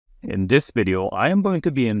In this video, I am going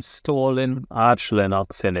to be installing Arch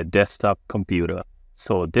Linux in a desktop computer.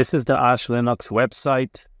 So this is the Arch Linux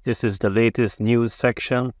website. This is the latest news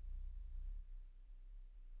section.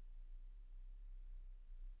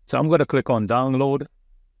 So I'm going to click on download.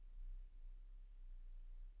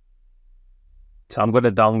 So I'm going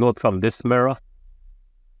to download from this mirror.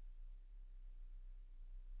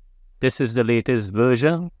 This is the latest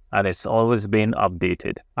version and it's always been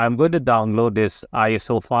updated. I'm going to download this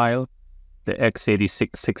ISO file, the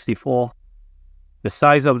x86-64. The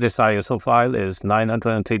size of this ISO file is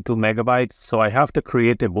 932 megabytes. So I have to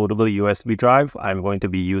create a bootable USB drive. I'm going to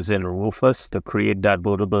be using Rufus to create that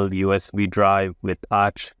bootable USB drive with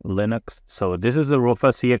Arch Linux. So this is the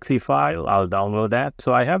Rufus exe file. I'll download that.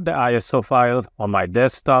 So I have the ISO file on my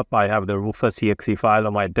desktop. I have the Rufus exe file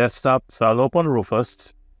on my desktop. So I'll open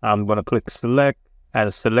Rufus. I'm going to click select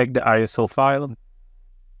and select the ISO file.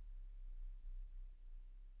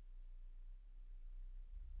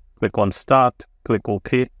 Click on start, click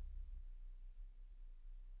OK.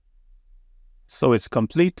 So it's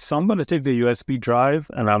complete. So I'm going to take the USB drive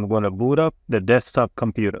and I'm going to boot up the desktop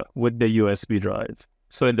computer with the USB drive.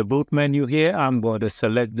 So in the boot menu here, I'm going to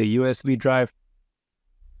select the USB drive.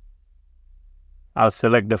 I'll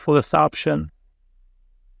select the first option.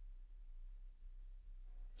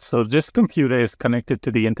 So this computer is connected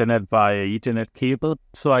to the internet via Ethernet cable.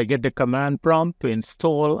 So I get the command prompt to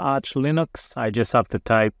install Arch Linux. I just have to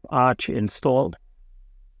type Arch installed.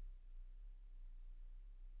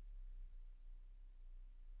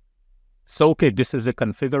 So okay, this is the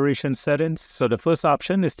configuration settings. So the first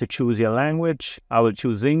option is to choose your language. I will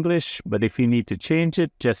choose English, but if you need to change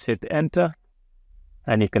it, just hit enter.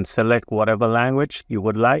 And you can select whatever language you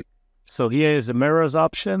would like. So here is the mirrors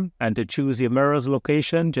option, and to choose your mirrors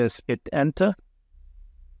location, just hit enter.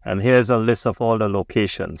 And here's a list of all the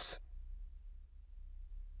locations.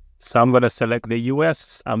 So I'm going to select the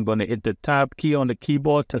US. I'm going to hit the tab key on the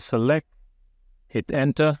keyboard to select, hit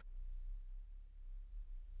enter.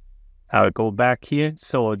 I'll go back here.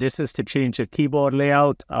 So this is to change the keyboard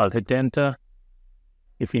layout. I'll hit enter.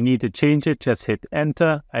 If you need to change it, just hit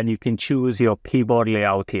enter, and you can choose your keyboard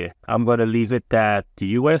layout here. I'm going to leave it at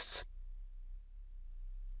US.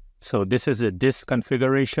 So this is a disk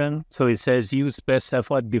configuration. So it says use best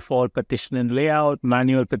effort default partitioning layout,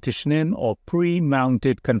 manual partitioning, or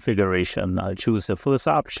pre-mounted configuration. I'll choose the first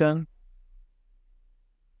option.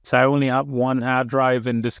 So I only have one hard drive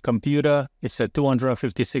in this computer. It's a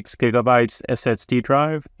 256 gigabytes SSD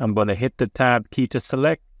drive. I'm going to hit the tab key to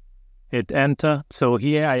select, hit enter. So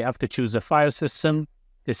here I have to choose a file system.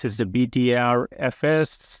 This is the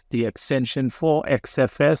BTRFS, the extension for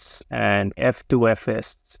XFS, and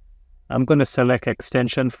F2FS. I'm going to select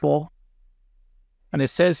extension 4. And it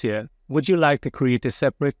says here, would you like to create a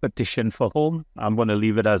separate partition for home? I'm going to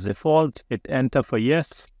leave it as default. Hit enter for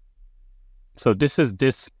yes. So this is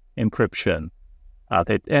disk encryption. I'll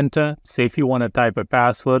hit enter. Say if you want to type a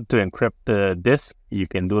password to encrypt the disk, you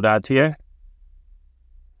can do that here.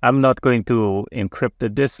 I'm not going to encrypt the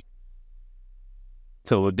disk.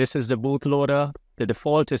 So this is the bootloader. The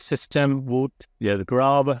default is system boot. There's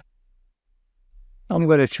grub. I'm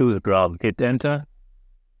going to choose grub, hit enter.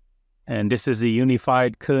 And this is the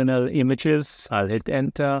unified kernel images. I'll hit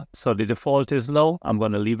enter. So the default is low. I'm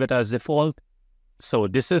going to leave it as default. So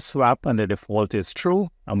this is swap and the default is true.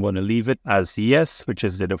 I'm going to leave it as yes, which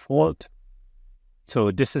is the default. So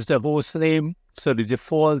this is the host name. So the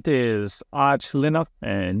default is Arch Linux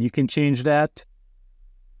and you can change that.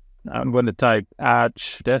 I'm going to type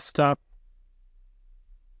Arch Desktop.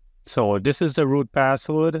 So this is the root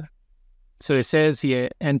password. So it says here,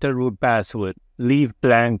 enter root password, leave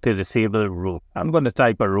blank to disable root. I'm going to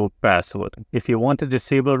type a root password. If you want to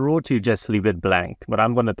disable root, you just leave it blank. But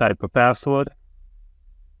I'm going to type a password.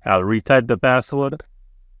 I'll retype the password.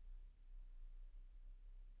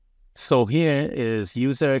 So here is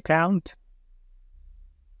user account.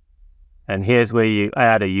 And here's where you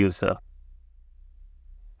add a user.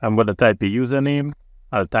 I'm going to type a username.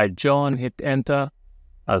 I'll type John, hit enter.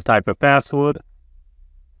 I'll type a password.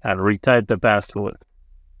 And retype the password.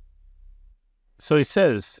 So it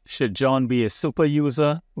says, should John be a super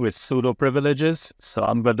user with sudo privileges? So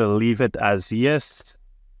I'm going to leave it as yes.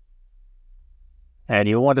 And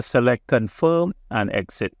you want to select confirm and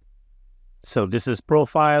exit. So this is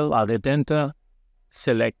profile, I'll hit enter,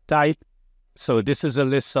 select type. So this is a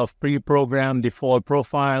list of pre-programmed default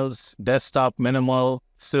profiles, desktop, minimal,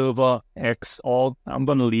 server, X, all. I'm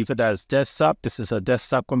going to leave it as desktop. This is a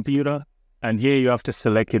desktop computer. And here you have to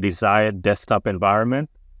select your desired desktop environment.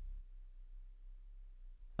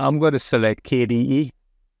 I'm going to select KDE.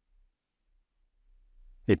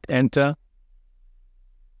 Hit enter.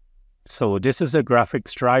 So this is a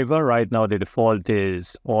graphics driver. Right now the default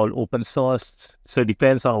is all open source. So it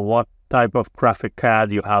depends on what type of graphic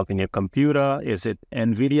card you have in your computer. Is it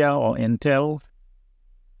NVIDIA or Intel?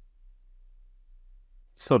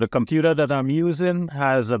 So the computer that I'm using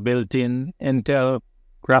has a built-in Intel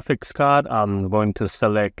graphics card. I'm going to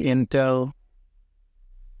select Intel.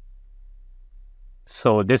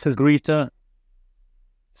 So this is Greeter.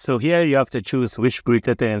 So here you have to choose which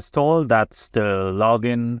Greeter to install. That's the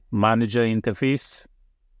login manager interface.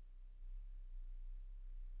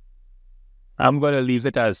 I'm going to leave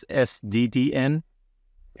it as SDTN.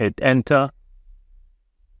 Hit enter.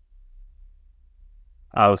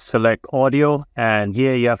 I'll select audio, and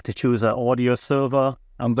here you have to choose an audio server.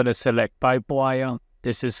 I'm going to select Pipewire.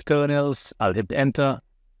 This is kernels. I'll hit enter.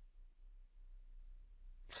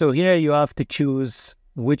 So here you have to choose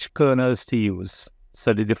which kernels to use.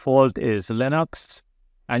 So the default is Linux,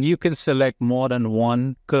 and you can select more than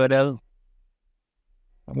one kernel.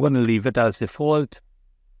 I'm going to leave it as default.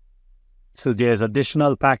 So there's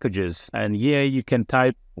additional packages, and here you can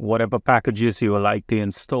type whatever packages you would like to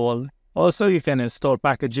install. Also, you can install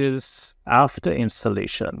packages after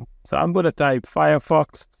installation. So I'm going to type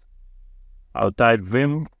Firefox. I'll type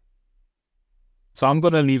Vim. So I'm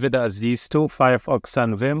going to leave it as these two, Firefox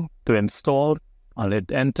and Vim, to install. I'll hit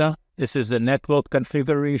enter. This is the network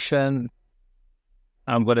configuration.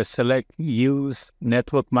 I'm going to select Use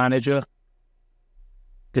Network Manager.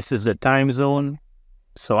 This is the time zone.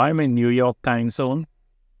 So I'm in New York time zone.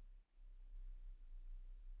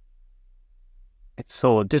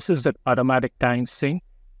 So this is the automatic time sync.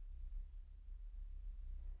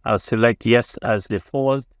 I'll select yes as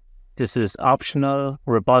default. This is optional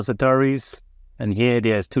repositories. And here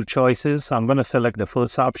there's two choices. I'm going to select the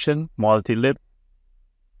first option, multi-lib.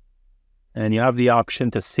 And you have the option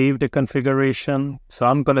to save the configuration. So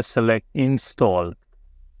I'm going to select install.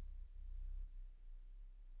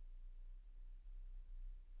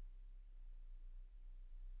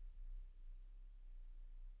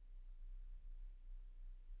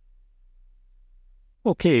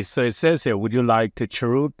 Okay, so it says here, would you like to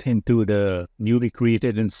root into the newly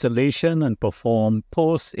created installation and perform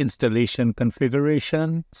post-installation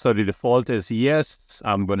configuration? So the default is yes.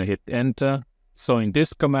 I'm going to hit enter. So in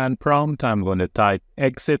this command prompt, I'm going to type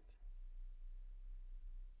exit.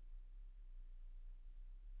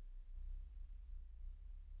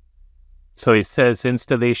 So it says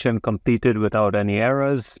installation completed without any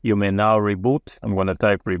errors. You may now reboot. I'm going to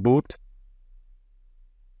type reboot.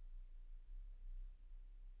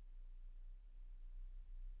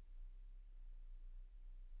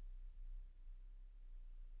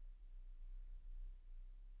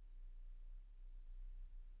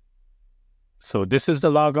 So this is the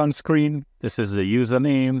logon screen. This is the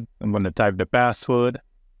username. I'm going to type the password.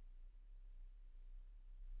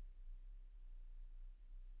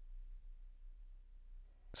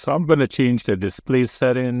 So I'm going to change the display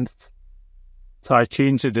settings. So I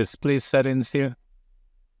change the display settings here.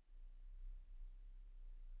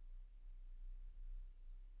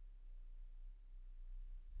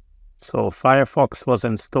 So Firefox was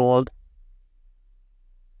installed.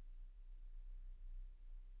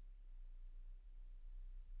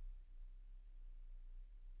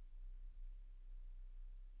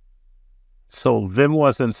 So Vim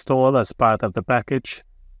was installed as part of the package.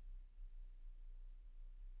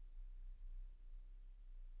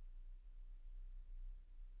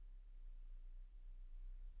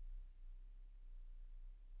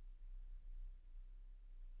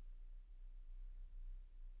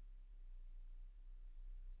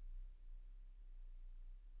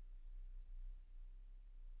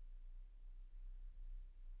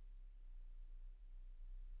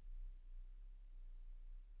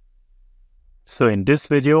 So in this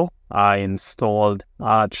video, I installed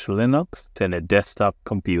Arch Linux in a desktop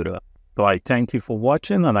computer. So I thank you for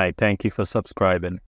watching, and I thank you for subscribing.